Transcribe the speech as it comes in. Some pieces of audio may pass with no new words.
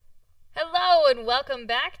and welcome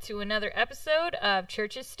back to another episode of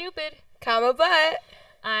Church is Stupid, But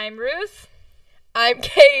I'm Ruth. I'm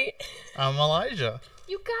Kate. I'm Elijah.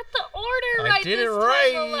 You got the order right did this it time,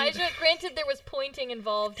 right. Elijah. Granted, there was pointing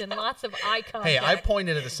involved and lots of eye contact. Hey, I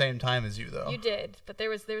pointed at the same time as you, though. You did, but there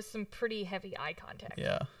was some pretty heavy eye contact.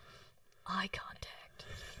 Yeah. Eye contact.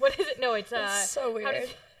 What is it? No, it's That's so weird. How does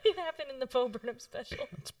it happen in the Bo Burnham special?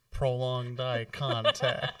 It's prolonged eye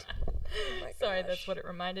contact. Oh my Sorry, gosh. that's what it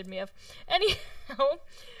reminded me of. Anyhow,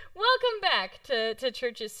 welcome back to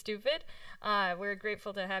Church is Stupid. We're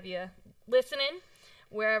grateful to have you listening,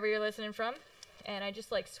 wherever you're listening from. And I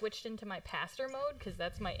just switched into my pastor mode because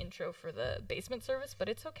that's my intro for the basement service, but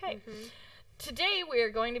it's okay. Mm-hmm. Today we are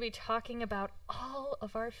going to be talking about all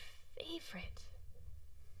of our favorite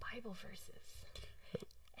Bible verses.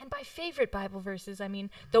 And by favorite Bible verses, I mean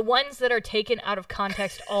the ones that are taken out of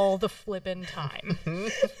context all the flippin' time.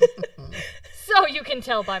 So you can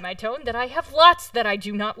tell by my tone that I have lots that I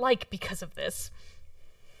do not like because of this.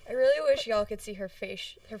 I really wish y'all could see her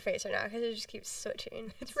face right now because it just keeps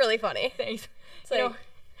switching. It's really funny. Thanks. It's You know, like,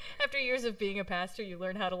 after years of being a pastor, you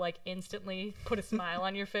learn how to instantly put a smile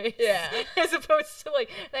on your face. Yeah. As opposed to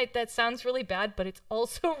that sounds really bad, but it's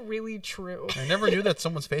also really true. I never knew that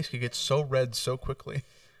someone's face could get so red so quickly.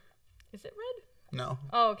 Is it red? No.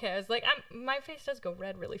 Oh, okay. I was my face does go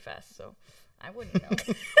red really fast, so I wouldn't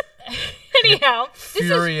know. Anyhow,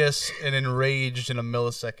 Furious and enraged in a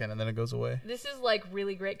millisecond, and then it goes away. this is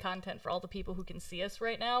really great content for all the people who can see us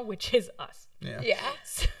right now, which is us. Yeah. yeah.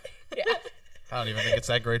 Yeah. I don't even think it's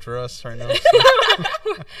that great for us right now.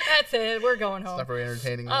 That's it. We're going It's home. not very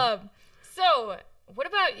entertaining. So, what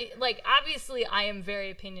about, obviously I am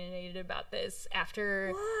very opinionated about this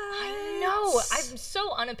after, I know, I'm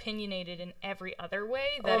so unopinionated in every other way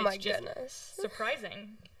that Oh my it's just goodness.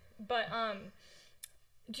 surprising. But,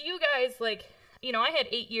 do you guys, I had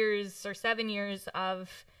 8 years or 7 years of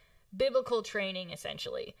biblical training,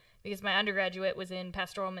 essentially, because my undergraduate was in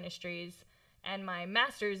pastoral ministries, and my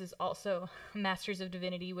master's is also Master's of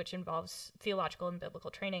Divinity, which involves theological and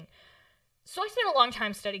biblical training. So I spent a long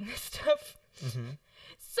time studying this stuff. Mm-hmm.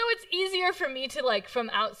 So it's easier for me to,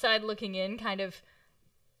 from outside looking in, kind of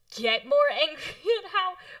get more angry at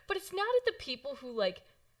how... But it's not at the people who,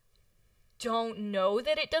 don't know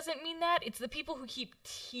that it doesn't mean that. It's the people who keep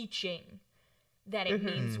teaching that it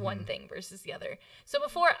means one thing versus the other. So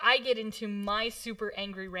before I get into my super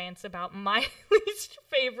angry rants about my least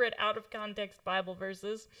favorite out-of-context Bible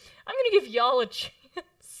verses, I'm going to give y'all a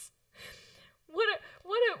chance.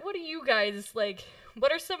 What do you guys,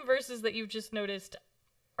 what are some verses that you've just noticed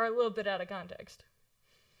are a little bit out of context?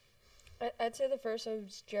 I'd say the first one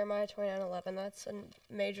was Jeremiah 29:11. That's a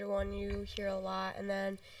major one you hear a lot.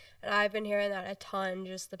 And I've been hearing that a ton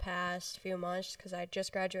just the past few months because I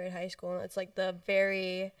just graduated high school. And it's the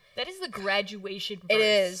very... That is the graduation verse. It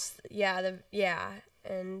is. Yeah.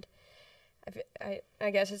 And I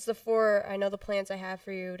guess it's the 4, I know the plans I have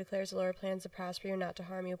for you, declares the Lord, plans to prosper you, not to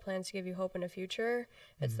harm you, plans to give you hope in the future.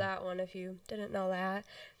 It's that one if you didn't know that.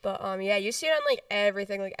 But, yeah, you see it on,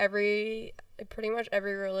 everything. Pretty much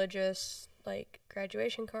every religious,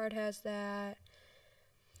 graduation card has that.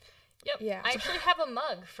 Yep. Yeah. I actually have a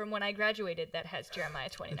mug from when I graduated that has Jeremiah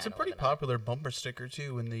 29:11. It's a pretty popular bumper sticker,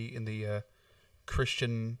 too, in the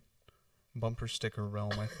Christian bumper sticker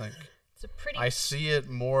realm, I think. It's a pretty... I see it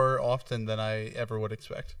more often than I ever would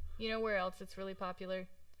expect. You know where else it's really popular?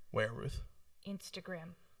 Where, Ruth?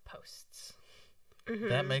 Instagram posts.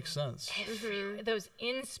 That makes sense. Everywhere. Those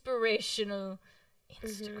inspirational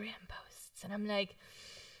Instagram posts. And I'm like,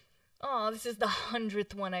 oh, this is the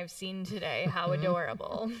 100th one I've seen today. How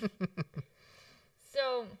adorable.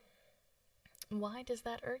 So, why does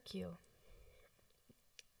that irk you?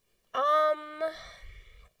 I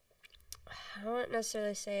wouldn't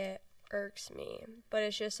necessarily say it irks me, but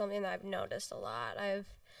it's just something that I've noticed a lot.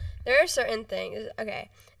 There are certain things, okay,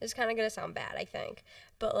 it's kind of going to sound bad, I think,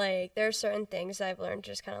 but, there are certain things I've learned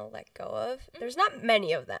just kind of let go of. There's not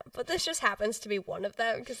many of them, but this just happens to be one of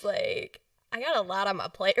them, because, I got a lot on my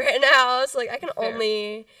plate right now, so, I can Fair.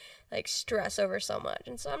 only, stress over so much,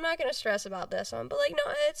 and so I'm not going to stress about this one, but,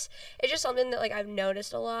 no, it's just something that, I've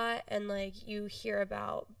noticed a lot, and, you hear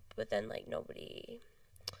about, but then, nobody...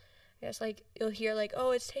 I guess, you'll hear, oh,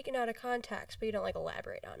 it's taken out of context, but you don't,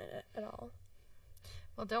 elaborate on it at all.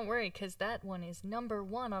 Well, don't worry, because that one is number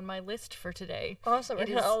 1 on my list for today. Awesome. We're It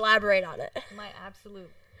going to is- elaborate on it. My absolute...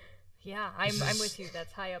 Yeah, I'm with you.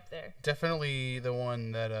 That's high up there. Definitely the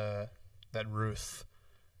one that Ruth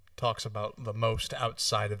talks about the most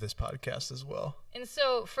outside of this podcast as well. And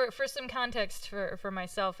so, for some context for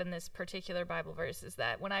myself in this particular Bible verse is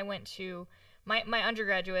that when I went to... My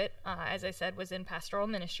undergraduate, as I said, was in pastoral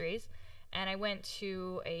ministries, And I went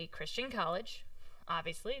to a Christian college.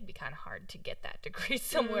 Obviously, it'd be kind of hard to get that degree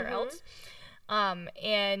somewhere else.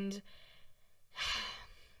 And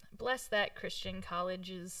bless that Christian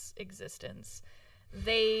college's existence.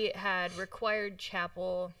 They had required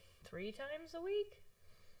chapel 3 times a week.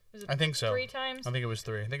 Was it I think so. 3 times? I think it was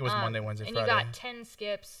 3. I think it was Monday, Wednesday, and Friday. And you got 10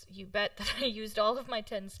 skips. You bet that I used all of my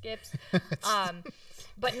 10 skips.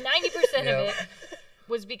 But 90% of it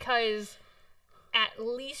was because at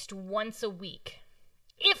least once a week,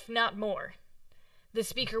 if not more, the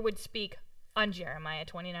speaker would speak on Jeremiah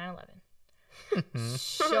 29:11.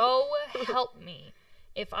 So help me.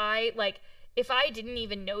 If I didn't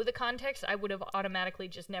even know the context, I would have automatically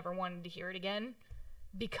just never wanted to hear it again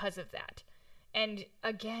because of that. And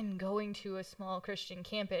again, going to a small Christian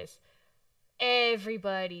campus,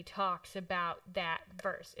 everybody talks about that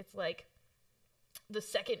verse. It's like the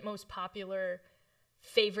second most popular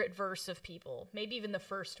favorite verse of people, maybe even the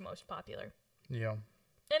first most popular. Yeah.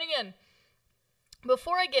 And again,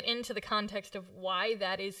 before I get into the context of why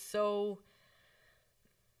that is so,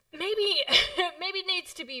 maybe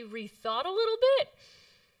needs to be rethought a little bit,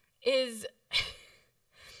 is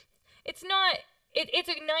it's not,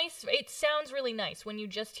 it sounds really nice when you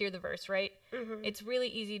just hear the verse, right? Mm-hmm. It's really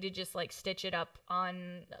easy to just like stitch it up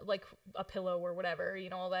on like a pillow or whatever,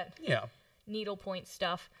 all that needlepoint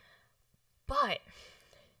stuff. But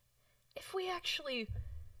if we actually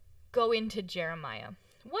go into Jeremiah,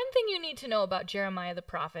 one thing you need to know about Jeremiah the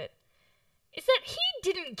prophet is that he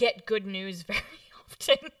didn't get good news very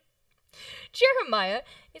often. Jeremiah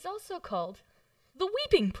is also called the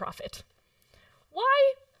weeping prophet.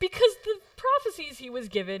 Why? Because the prophecies he was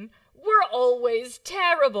given were always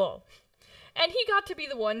terrible. And he got to be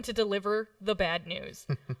the one to deliver the bad news.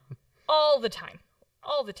 All the time.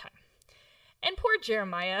 All the time. And poor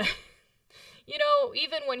Jeremiah,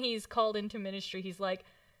 even when he's called into ministry, he's like,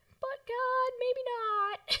 but God, maybe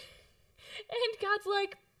not. And God's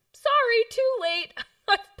like, sorry, too late.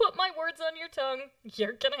 I've put my words on your tongue.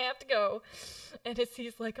 You're gonna have to go. And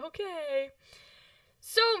he's like, okay.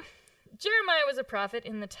 So, Jeremiah was a prophet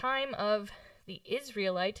in the time of the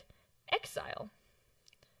Israelite exile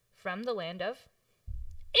from the land of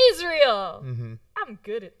Israel. Mm-hmm. I'm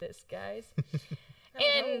good at this, guys.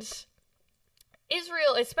 And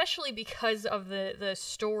Israel, especially because of the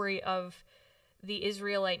story of the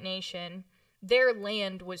Israelite nation, their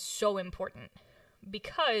land was so important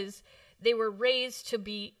because they were raised to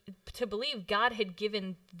believe God had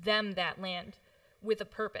given them that land with a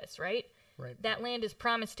purpose, right? Right. That land is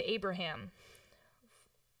promised to Abraham.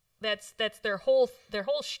 That's their whole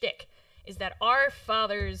shtick, is that our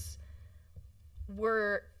fathers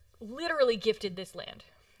were literally gifted this land.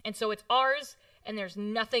 And so it's ours, and there's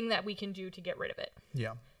nothing that we can do to get rid of it.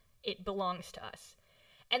 Yeah. It belongs to us.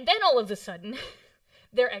 And then all of a sudden,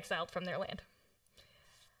 they're exiled from their land.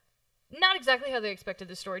 Not exactly how they expected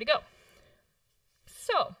the story to go.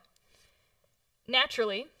 So,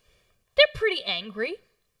 naturally, they're pretty angry,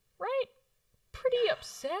 right? Pretty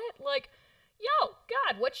upset. Like, yo,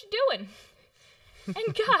 God, what you doing?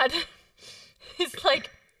 And God is like,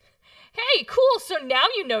 hey, cool, so now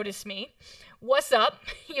you notice me. What's up?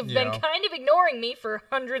 You've been kind of ignoring me for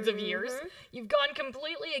hundreds of years. You've gone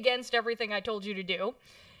completely against everything I told you to do.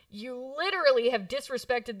 You literally have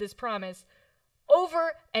disrespected this promise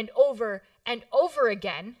over and over and over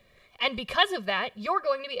again. And because of that, you're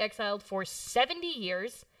going to be exiled for 70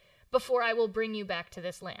 years before I will bring you back to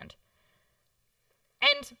this land.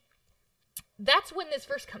 And that's when this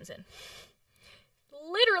verse comes in.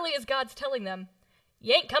 Literally as God's telling them,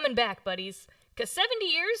 you ain't coming back, buddies. Because 70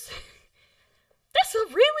 years, that's a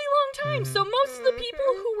really long time. So most of the people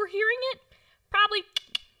who were hearing it probably,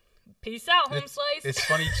 peace out, home slice. It's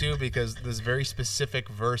funny, too, because this very specific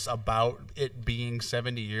verse about it being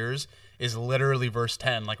 70 years is literally verse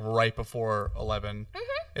 10, like right before 11. Mm-hmm.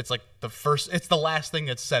 It's like it's the last thing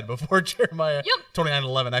that's said before Jeremiah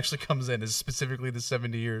 29:11 actually comes in, is specifically the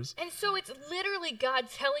 70 years. And so it's literally God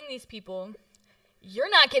telling these people, you're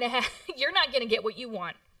not gonna get what you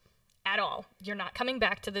want at all. You're not coming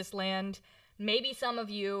back to this land. Maybe some of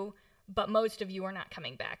you, but most of you are not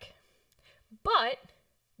coming back. But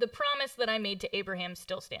the promise that I made to Abraham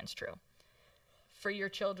still stands true. For your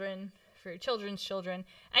children, for your children's children,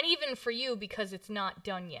 and even for you, because it's not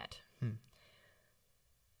done yet.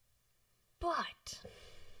 But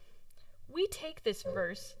we take this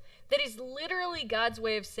verse that is literally God's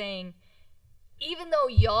way of saying, even though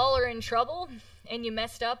y'all are in trouble and you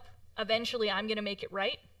messed up, eventually I'm going to make it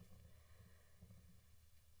right.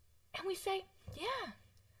 And we say, yeah,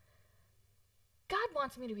 God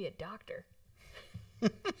wants me to be a doctor.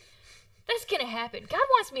 That's going to happen. God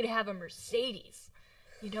wants me to have a Mercedes.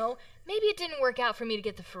 maybe it didn't work out for me to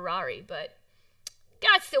get the Ferrari, but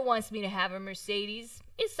God still wants me to have a Mercedes.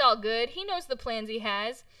 It's all good. He knows the plans he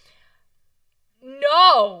has.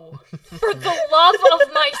 No! For the love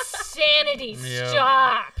of my sanity,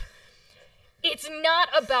 stop! It's not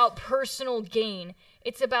about personal gain.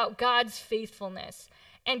 It's about God's faithfulness.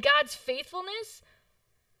 And God's faithfulness,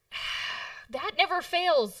 that never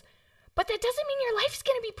fails. But that doesn't mean your life's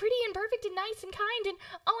going to be pretty and perfect and nice and kind and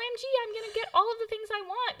OMG, I'm going to get all of the things I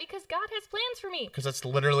want because God has plans for me. Because that's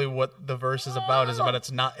literally what the verse is about,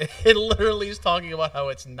 it's not, it literally is talking about how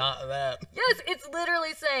it's not that. Yes, it's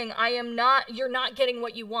literally saying, you're not getting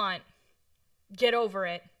what you want. Get over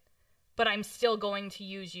it. But I'm still going to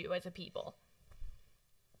use you as a people.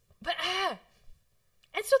 But,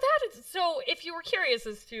 and so if you were curious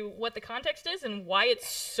as to what the context is and why it's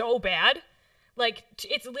so bad, like,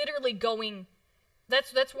 it's literally going,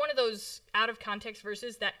 that's one of those out of context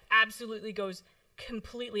verses that absolutely goes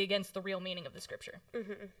completely against the real meaning of the scripture.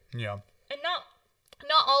 Mm-hmm. Yeah. And not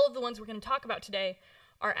all of the ones we're going to talk about today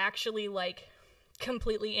are actually, like,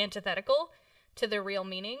 completely antithetical to their real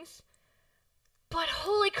meanings. But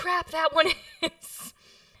holy crap, that one is.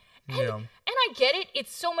 And I get it.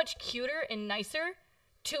 It's so much cuter and nicer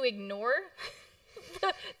to ignore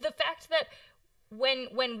the fact that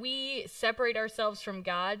when we separate ourselves from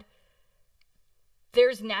God,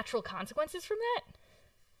 there's natural consequences from that.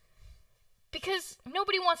 Because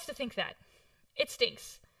nobody wants to think that. It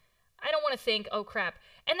stinks. I don't want to think, oh crap.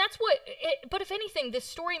 And that's but if anything, this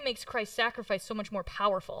story makes Christ's sacrifice so much more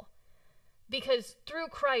powerful. Because through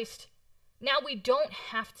Christ, now we don't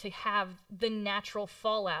have to have the natural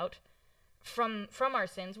fallout from our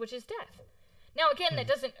sins, which is death. Now again, that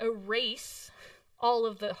doesn't erase all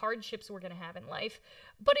of the hardships we're going to have in life,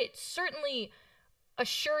 but it certainly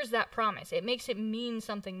assures that promise. It makes it mean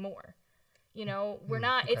something more. We're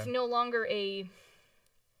not, it's no longer you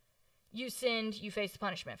sinned, you face the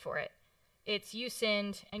punishment for it. It's you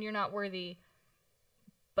sinned and you're not worthy,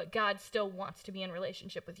 but God still wants to be in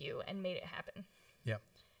relationship with you and made it happen. Yeah.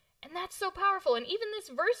 And that's so powerful. And even this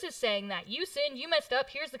verse is saying that you sinned, you messed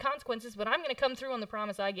up, here's the consequences, but I'm going to come through on the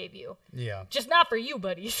promise I gave you. Yeah. Just not for you,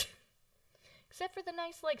 buddies. Except for the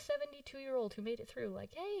nice, 72-year-old who made it through.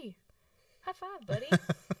 Like, hey, high five, buddy.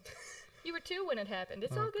 You were 2 when it happened.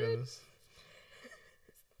 It's all good. Goodness.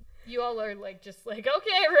 You all are,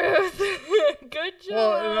 okay, Ruth. Good job.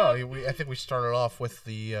 Well, no, I think we started off with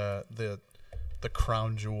the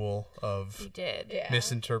crown jewel of We did. Yeah.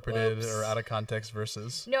 misinterpreted Whoops. or out of context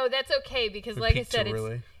verses. No, that's okay because, We like I peaked said, too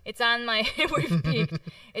early. it's on my we've peaked.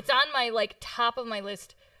 It's on my top of my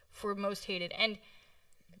list for most hated, and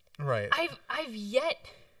Right. I've yet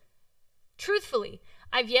to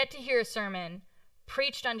hear a sermon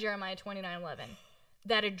preached on Jeremiah 29:11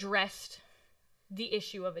 that addressed the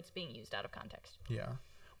issue of its being used out of context. Yeah.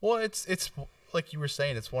 Well, it's like you were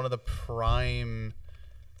saying, it's one of the prime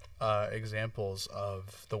examples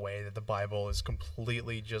of the way that the Bible is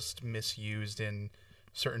completely just misused in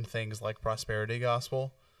certain things like prosperity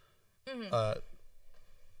gospel. Mm-hmm.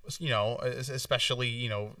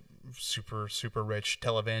 Especially, super, super rich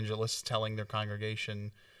televangelists telling their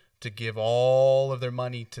congregation to give all of their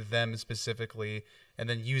money to them specifically, and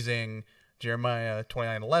then using Jeremiah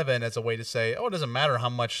 29:11 as a way to say, oh, it doesn't matter how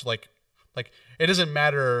much, it doesn't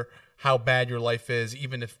matter how bad your life is,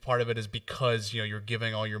 even if part of it is because, you're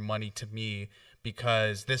giving all your money to me,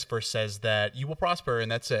 because this verse says that you will prosper,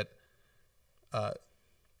 and that's it.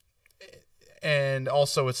 And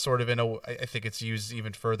also it's sort of I think it's used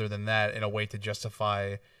even further than that in a way to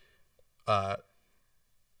justify, to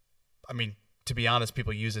be honest,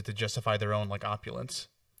 people use it to justify their own opulence,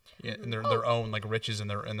 and their own riches and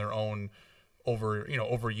their own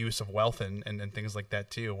overuse of wealth and things like that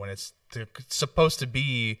too, when it's supposed to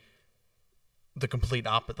be the complete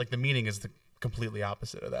opposite. The meaning is the completely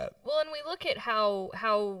opposite of that. Well, and we look at how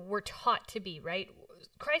we're taught to be, right?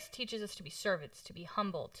 Christ teaches us to be servants, to be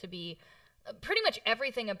humble, to be pretty much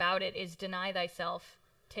everything about it is deny thyself,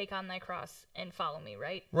 take on thy cross, and follow me,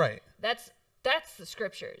 right? Right. That's the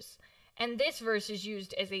scriptures. And this verse is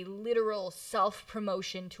used as a literal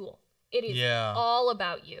self-promotion tool. It is all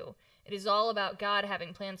about you. It is all about God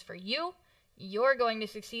having plans for you. You're going to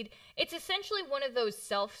succeed. It's essentially one of those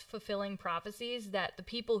self-fulfilling prophecies that the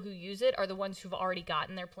people who use it are the ones who've already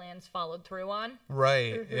gotten their plans followed through on.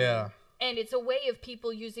 Right, Mm-hmm. yeah. And it's a way of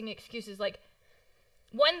people using excuses.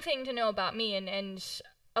 One thing to know about me, and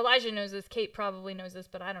Elijah knows this, Kate probably knows this,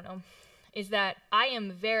 but I don't know, is that I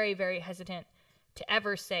am very, very hesitant to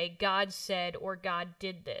ever say God said or God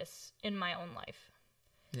did this in my own life.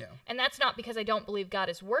 Yeah. And that's not because I don't believe God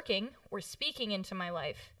is working or speaking into my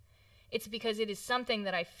life. It's because it is something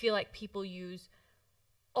that I feel like people use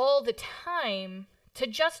all the time to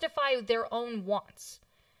justify their own wants,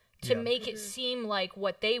 to make it seem like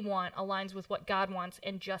what they want aligns with what God wants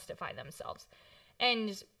and justify themselves.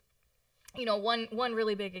 And, you know, one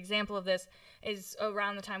really big example of this is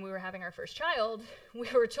around the time we were having our first child, we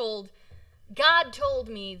were told, God told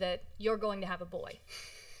me that you're going to have a boy.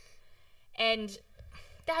 And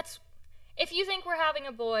that's, if you think we're having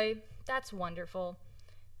a boy, that's wonderful.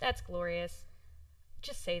 That's glorious.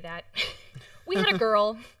 Just say that. We had a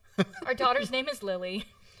girl. Our daughter's name is Lily,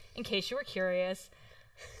 in case you were curious.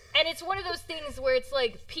 And it's one of those things where it's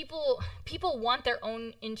like people want their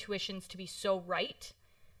own intuitions to be so right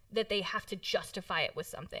that they have to justify it with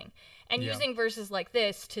something. And using verses like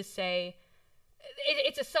this to say,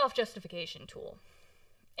 it's a self-justification tool.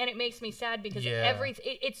 And it makes me sad because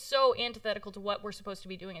it's so antithetical to what we're supposed to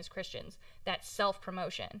be doing as Christians, that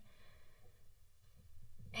self-promotion.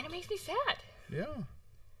 And it makes me sad. Yeah.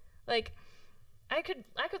 Like, I could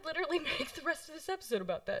literally make the rest of this episode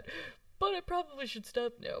about that, but I probably should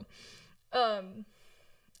stop now. I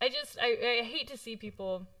hate to see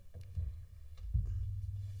people.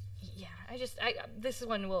 Yeah, this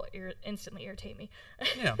one will instantly irritate me.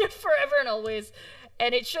 Yeah. Forever and always.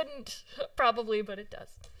 And it shouldn't, probably, but it does.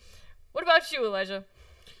 What about you, Elijah?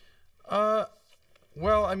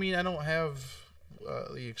 Well, I mean, I don't have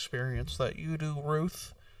the experience that you do,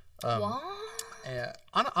 Ruth. What?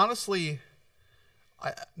 Honestly,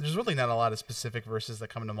 there's really not a lot of specific verses that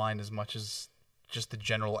come to mind as much as just the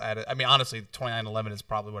general attitude. I mean, honestly, 29:11 is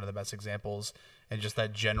probably one of the best examples, and just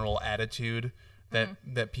that general attitude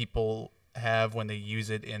that people have when they use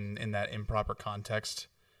it in that improper context.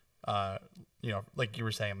 You know, like you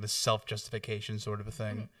were saying, this self-justification sort of a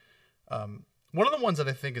thing. One of the ones that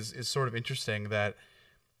I think is sort of interesting that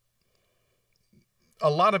a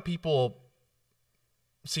lot of people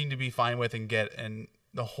seem to be fine with and get, and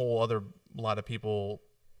the whole other lot of people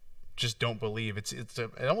just don't believe. It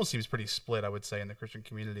almost seems pretty split, I would say, in the Christian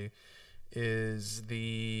community. Is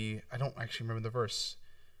I don't actually remember the verse,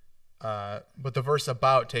 but the verse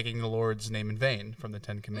about taking the Lord's name in vain from the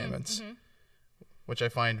Ten Commandments, which I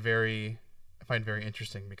find very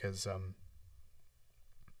interesting because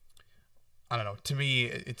I don't know. To me,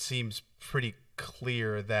 it seems pretty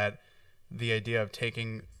clear that the idea of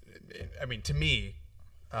taking, I mean, to me,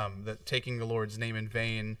 that taking the Lord's name in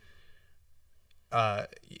vain,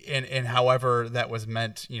 and however that was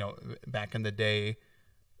meant, you know, back in the day,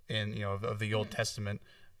 in, you know, of the Old Testament,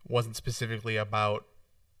 wasn't specifically about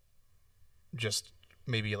just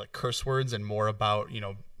maybe like curse words, and more about, you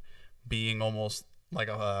know, being almost like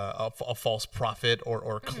a false prophet,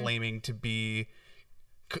 or claiming to be,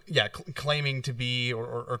 claiming to be,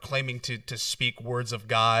 or claiming to speak words of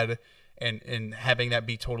God, and having that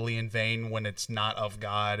be totally in vain when it's not of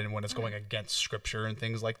God, and when it's going against Scripture and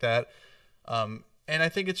things like that. And I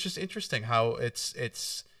think it's just interesting how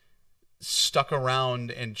it's stuck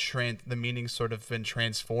around, and the meaning's sort of been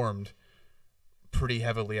transformed pretty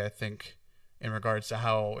heavily, I think, in regards to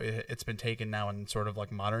how it's been taken now in sort of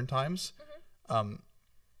like modern times.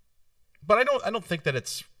 But I don't think that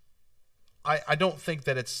it's, I don't think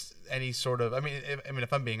that it's any sort of, I mean,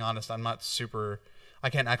 if I'm being honest, I'm not super, I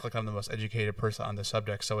can't act like I'm the most educated person on the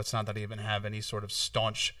subject, so it's not that I even have any sort of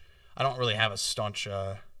I don't really have a staunch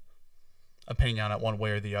opinion on it one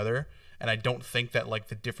way or the other. And I don't think that like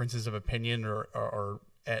the differences of opinion are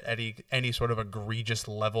at any sort of egregious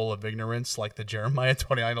level of ignorance like the Jeremiah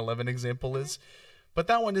 29:11 example is. But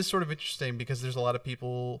that one is sort of interesting because there's a lot of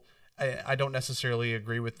people, I don't necessarily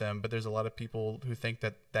agree with them, but there's a lot of people who think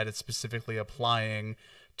that it's specifically applying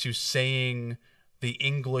to saying the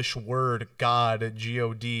English word God,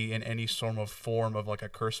 G-O-D, in any form of like a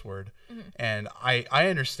curse word. And I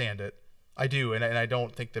understand it. I do. And I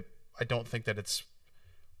don't think that it's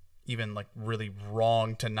even like really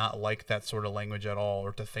wrong to not like that sort of language at all,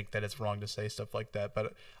 or to think that it's wrong to say stuff like that.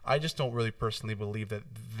 But I just don't really personally believe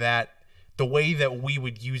that the way that we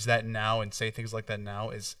would use that now and say things like that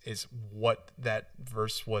now is what that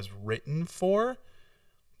verse was written for.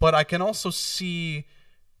 But I can also see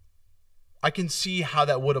how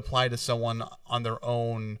that would apply to someone on their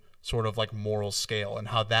own sort of like moral scale, and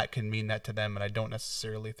how that can mean that to them. And I don't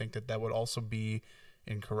necessarily think that would also be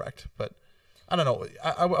incorrect. But I don't know.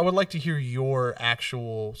 I would like to hear your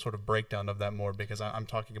actual sort of breakdown of that more, because I'm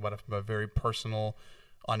talking about it from a very personal,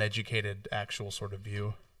 uneducated, actual sort of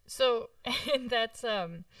view. So, and that's,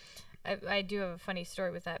 I do have a funny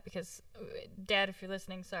story with that, because, Dad, if you're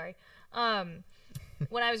listening, sorry.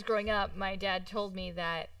 When I was growing up, my dad told me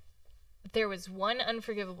that there was one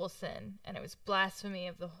unforgivable sin, and it was blasphemy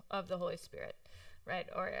of the Holy Spirit, right?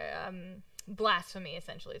 Or, blasphemy,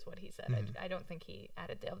 essentially, is what he said. I don't think he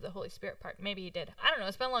added the Holy Spirit part. Maybe he did. I don't know.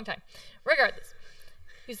 It's been a long time. Regardless,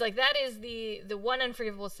 he's like, that is the one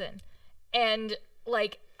unforgivable sin. And,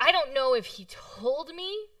 like, I don't know if he told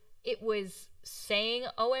me it was saying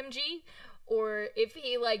OMG, or if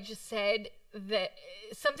he, like, just said that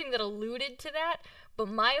something that alluded to that. But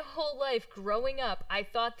my whole life growing up, I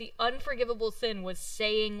thought the unforgivable sin was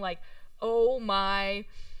saying, like, oh my.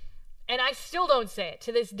 And I still don't say it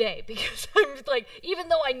to this day, because I'm like, even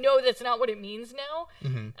though I know that's not what it means now,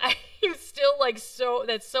 I'm still like,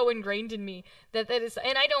 that's so ingrained in me that is,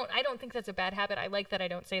 and I don't think that's a bad habit. I like that I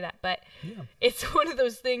don't say that, but it's one of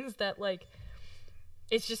those things that, like,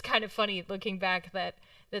 it's just kind of funny looking back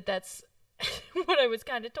that's what I was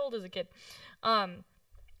kind of told as a kid.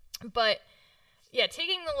 But yeah,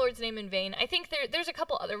 taking the Lord's name in vain. I think there's a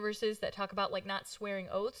couple other verses that talk about, like, not swearing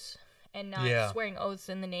oaths and not swearing oaths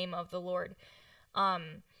in the name of the Lord.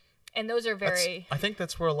 And those are very... I think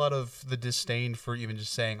that's where a lot of the disdain for even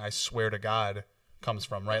just saying, I swear to God, comes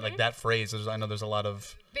from, right? Like, that phrase, I know there's a lot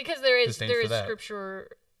of because there is that.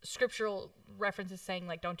 scriptural references saying,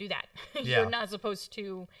 like, don't do that. You're not supposed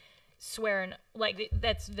to swear, and, like,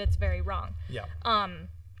 that's very wrong. Yeah.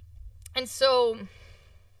 And so...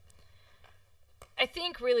 I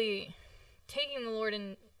think really taking the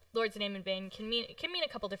Lord's name in vain can mean a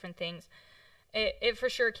couple different things. It for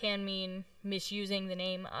sure can mean misusing the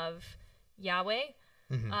name of Yahweh,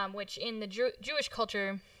 which in the Jewish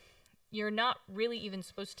culture, you're not really even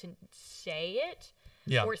supposed to say it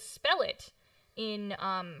or spell it in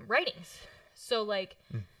writings. So, like,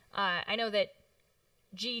 I know that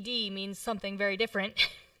GD means something very different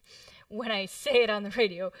when I say it on the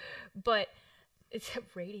radio, but it's a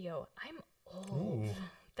radio. I'm old. Ooh.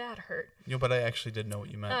 That hurt. But I actually did know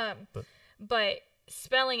what you meant. But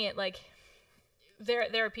spelling it, like,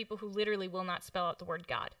 there are people who literally will not spell out the word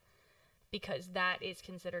God because that is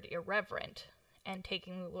considered irreverent and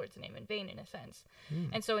taking the Lord's name in vain, in a sense.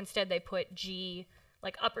 And so instead they put G,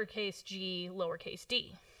 like uppercase G, lowercase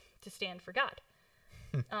d, to stand for God.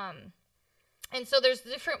 And so there's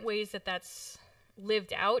different ways that that's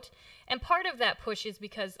lived out. And part of that push is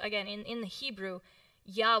because, again, in the Hebrew,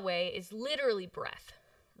 Yahweh is literally breath,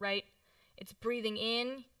 right? It's breathing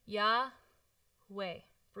in, Yahweh,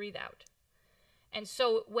 breathe out. And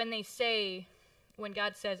so when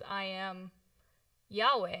God says, I am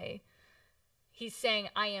Yahweh, he's saying,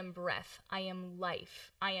 I am breath, I am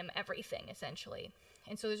life, I am everything, essentially.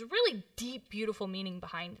 And so there's a really deep, beautiful meaning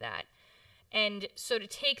behind that. And so to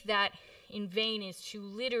take that in vain is to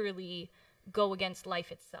literally go against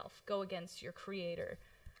life itself, go against your creator,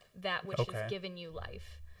 that which has given you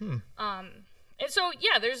life. And so,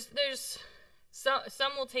 yeah, there's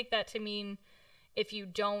some will take that to mean if you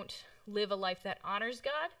don't live a life that honors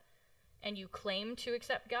God and you claim to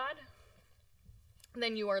accept God,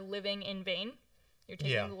 then you are living in vain. You're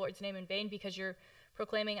taking the Lord's name in vain because you're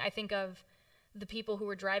proclaiming. I think of the people who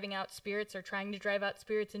were driving out spirits or trying to drive out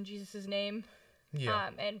spirits in Jesus' name.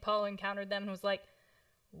 And Paul encountered them and was like,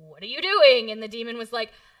 what are you doing? And the demon was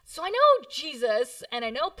like, so I know Jesus and I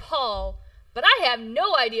know Paul, but I have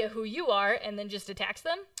no idea who you are, and then just attacks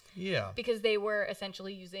them. Yeah. Because they were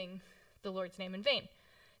essentially using the Lord's name in vain.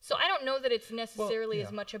 So I don't know that it's necessarily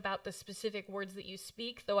as much about the specific words that you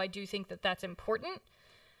speak, though I do think that that's important,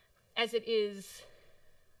 as it is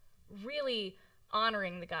really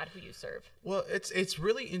honoring the God who you serve. Well, it's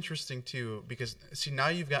really interesting, too, because, see, now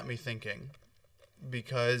you've got me thinking,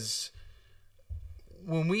 because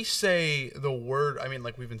when we say the word, I mean,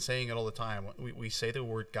 like we've been saying it all the time, we say the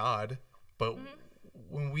word God, but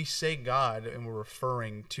when we say God and we're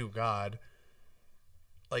referring to God,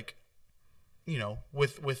 like, you know,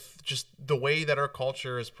 with just the way that our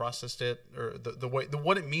culture has processed it, or the way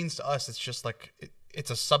what it means to us, it's just like it's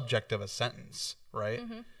a subject of a sentence, right?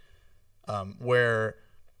 Where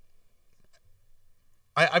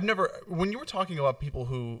I've never, when you were talking about people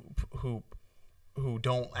who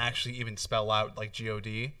don't actually even spell out like God,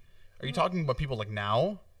 are you talking about people like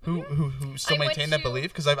now who still maintain that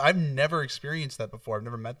belief? Because I've never experienced that before. I've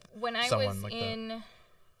never met someone like that. When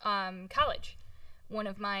I was in college, one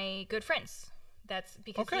of my good friends, that's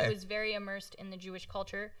because he was very immersed in the Jewish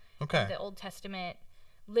culture, the Old Testament,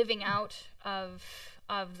 living out of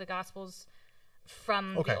the Gospels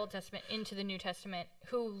from the Old Testament into the New Testament,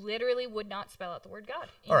 who literally would not spell out the word God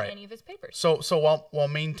in any of his papers. So while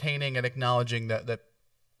maintaining and acknowledging that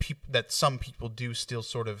some people do still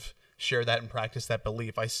sort of share that and practice that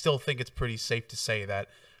belief, I still think it's pretty safe to say that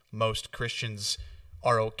most Christians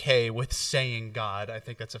are okay with saying God. I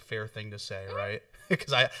think that's a fair thing to say, right?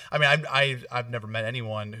 Because I've never met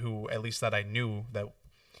anyone who, at least that I knew, that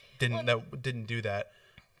didn't do that.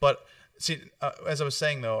 But See, as I was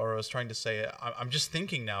saying though, or I was trying to say, I'm just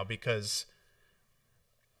thinking now because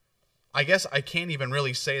I guess I can't even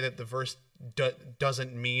really say that the verse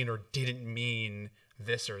doesn't mean or didn't mean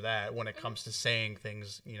this or that when it comes to saying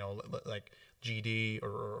things, like GD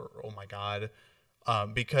or oh my God,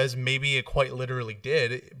 because maybe it quite literally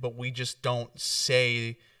did, but we just don't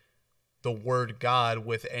say the word God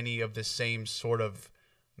with any of the same sort of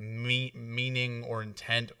meaning or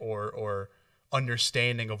intent or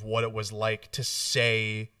understanding of what it was like to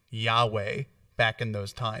say Yahweh back in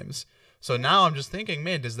those times. So now I'm just thinking,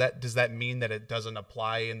 man, does that mean that it doesn't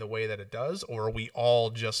apply in the way that it does, or are we all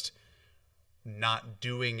just not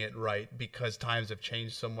doing it right because times have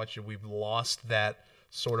changed so much and we've lost that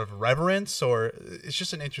sort of reverence? Or it's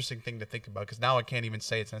just an interesting thing to think about, because now I can't even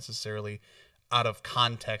say it's necessarily out of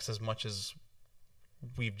context as much as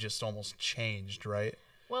we've just almost changed, right?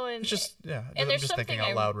 Well, and it's just and I'm there's just thinking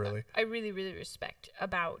something out loud, really. I really, really respect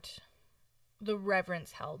about the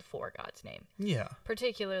reverence held for God's name. Yeah.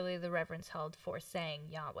 Particularly the reverence held for saying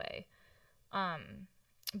Yahweh.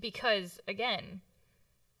 Because, again,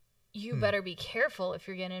 you better be careful if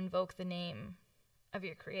you're going to invoke the name of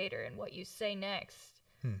your creator, and what you say next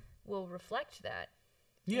will reflect that.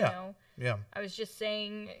 Yeah. Yeah. I was just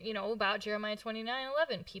saying, about Jeremiah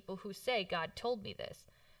 29:11, people who say, God told me this.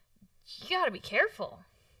 You got to be careful.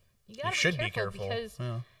 You should be careful.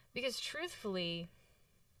 Because truthfully,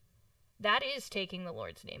 that is taking the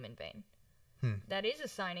Lord's name in vain. That is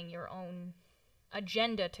assigning your own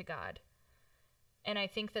agenda to God. And I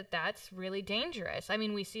think that that's really dangerous. I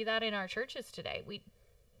mean, we see that in our churches today. We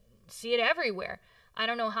see it everywhere. I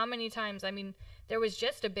don't know how many times. I mean, there was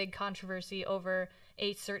just a big controversy over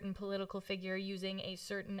a certain political figure using a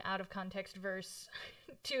certain out-of-context verse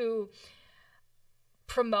to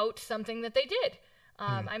promote something that they did.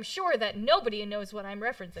 I'm sure that nobody knows what I'm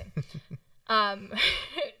referencing.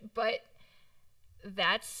 But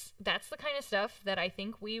that's the kind of stuff that I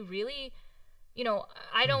think we really,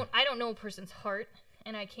 I don't know a person's heart,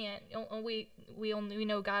 and I can't. We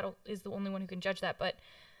know God is the only one who can judge that. But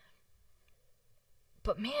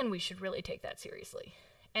man, we should really take that seriously,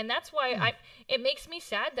 and that's why it makes me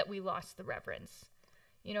sad that we lost the reverence.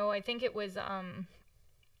 I think it was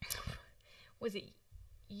it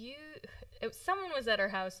you? Someone was at our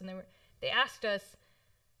house, and they asked us,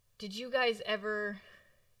 "Did you guys ever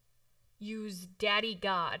use Daddy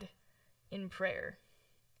God in prayer?"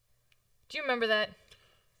 Do you remember that?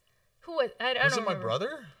 Who was? I don't remember. Was it my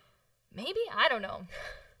brother? Maybe, I don't know.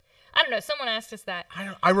 I don't know. Someone asked us that.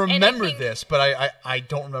 I remember this, but I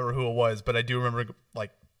don't remember who it was. But I do remember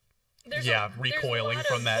recoiling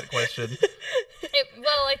from that question.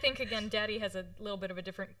 Well, I think again, Daddy has a little bit of a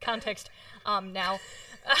different context now.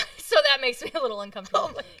 So that makes me a little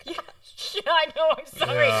uncomfortable. Oh yeah, I know. I'm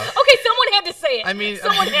sorry. Yeah. Okay, someone had to say it. I mean,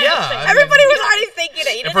 someone had to say it. Everybody was already thinking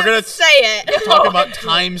it. You didn't have to say it. Talk about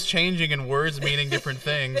times changing and words meaning different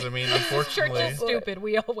things. I mean, unfortunately, church is stupid.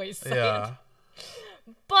 We always say yeah.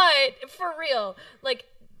 it. But for real,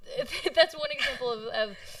 that's one example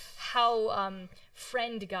of how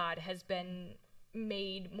friend God has been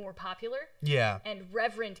made more popular. Yeah. And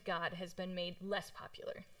reverent God has been made less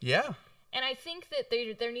popular. Yeah. And I think that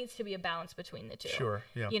there needs to be a balance between the two. Sure,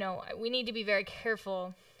 yeah. We need to be very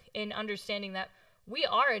careful in understanding that we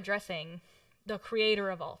are addressing the creator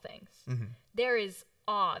of all things. Mm-hmm. There is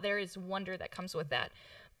awe, there is wonder that comes with that.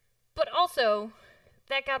 But also,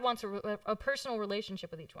 that God wants a personal relationship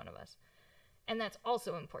with each one of us. And that's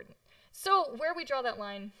also important. So, where we draw that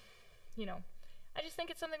line, I just think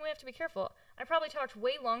it's something we have to be careful. I probably talked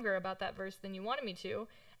way longer about that verse than you wanted me to,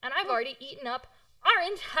 and I've already eaten up our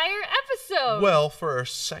entire episode. Well, for our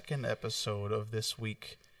second episode of this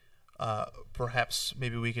week, perhaps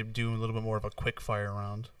maybe we could do a little bit more of a quick fire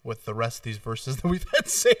round with the rest of these verses that we've had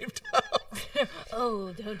saved up.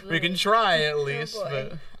 Oh, don't worry. We can try at least.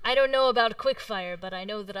 But I don't know about quick fire, but I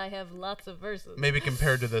know that I have lots of verses. Maybe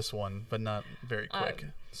compared to this one, but not very quick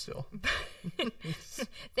still.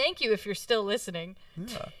 Thank you if you're still listening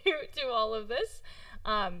to all of this.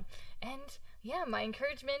 And yeah, my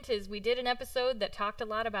encouragement is we did an episode that talked a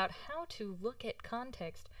lot about how to look at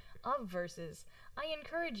context of verses. I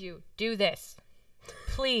encourage you, do this.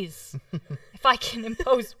 Please. If I can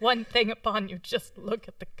impose one thing upon you, just look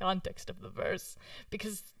at the context of the verse.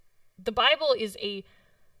 Because the Bible is a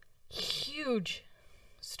huge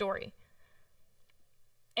story.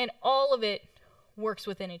 And all of it works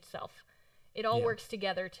within itself. It all works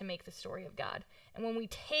together to make the story of God. And when we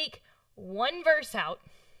take one verse out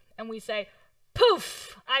and we say,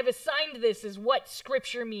 poof, I've assigned this as what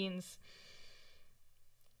Scripture means,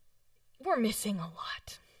 we're missing a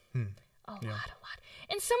lot. A lot.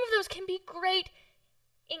 And some of those can be great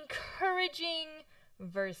encouraging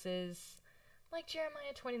verses like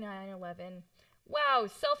Jeremiah 29:11. Wow,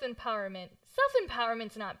 self-empowerment.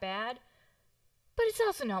 Self-empowerment's not bad, but it's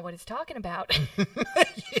also not what it's talking about.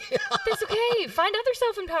 That's okay. Find other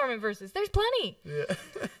self-empowerment verses. There's plenty. Yeah.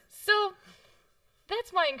 So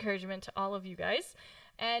that's my encouragement to all of you guys,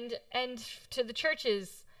 and to the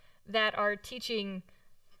churches that are teaching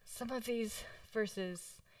some of these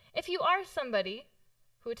verses. If you are somebody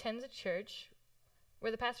who attends a church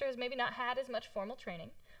where the pastor has maybe not had as much formal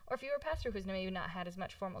training, or if you're a pastor who's maybe not had as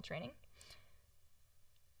much formal training,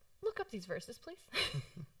 look up these verses, please.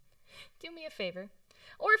 Do me a favor.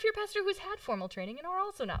 Or if you're a pastor who's had formal training and are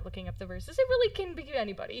also not looking up the verses, it really can be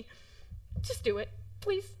anybody. Just do it,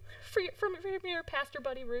 please. From your pastor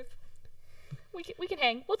buddy, Ruth. We can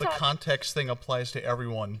hang. We'll The talk. context thing applies to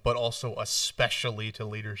everyone, but also especially to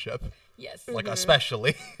leadership. Yes. Like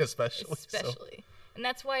especially. So. Especially. And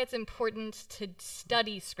that's why it's important to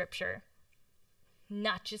study Scripture,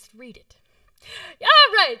 not just read it.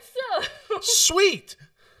 All right, so Sweet!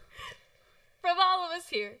 from all of us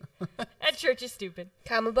here at Church is Stupid,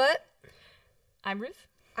 Comma butt. I'm Ruth,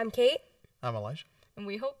 I'm Kate. I'm Elijah. and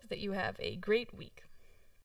we hope that you have a great week.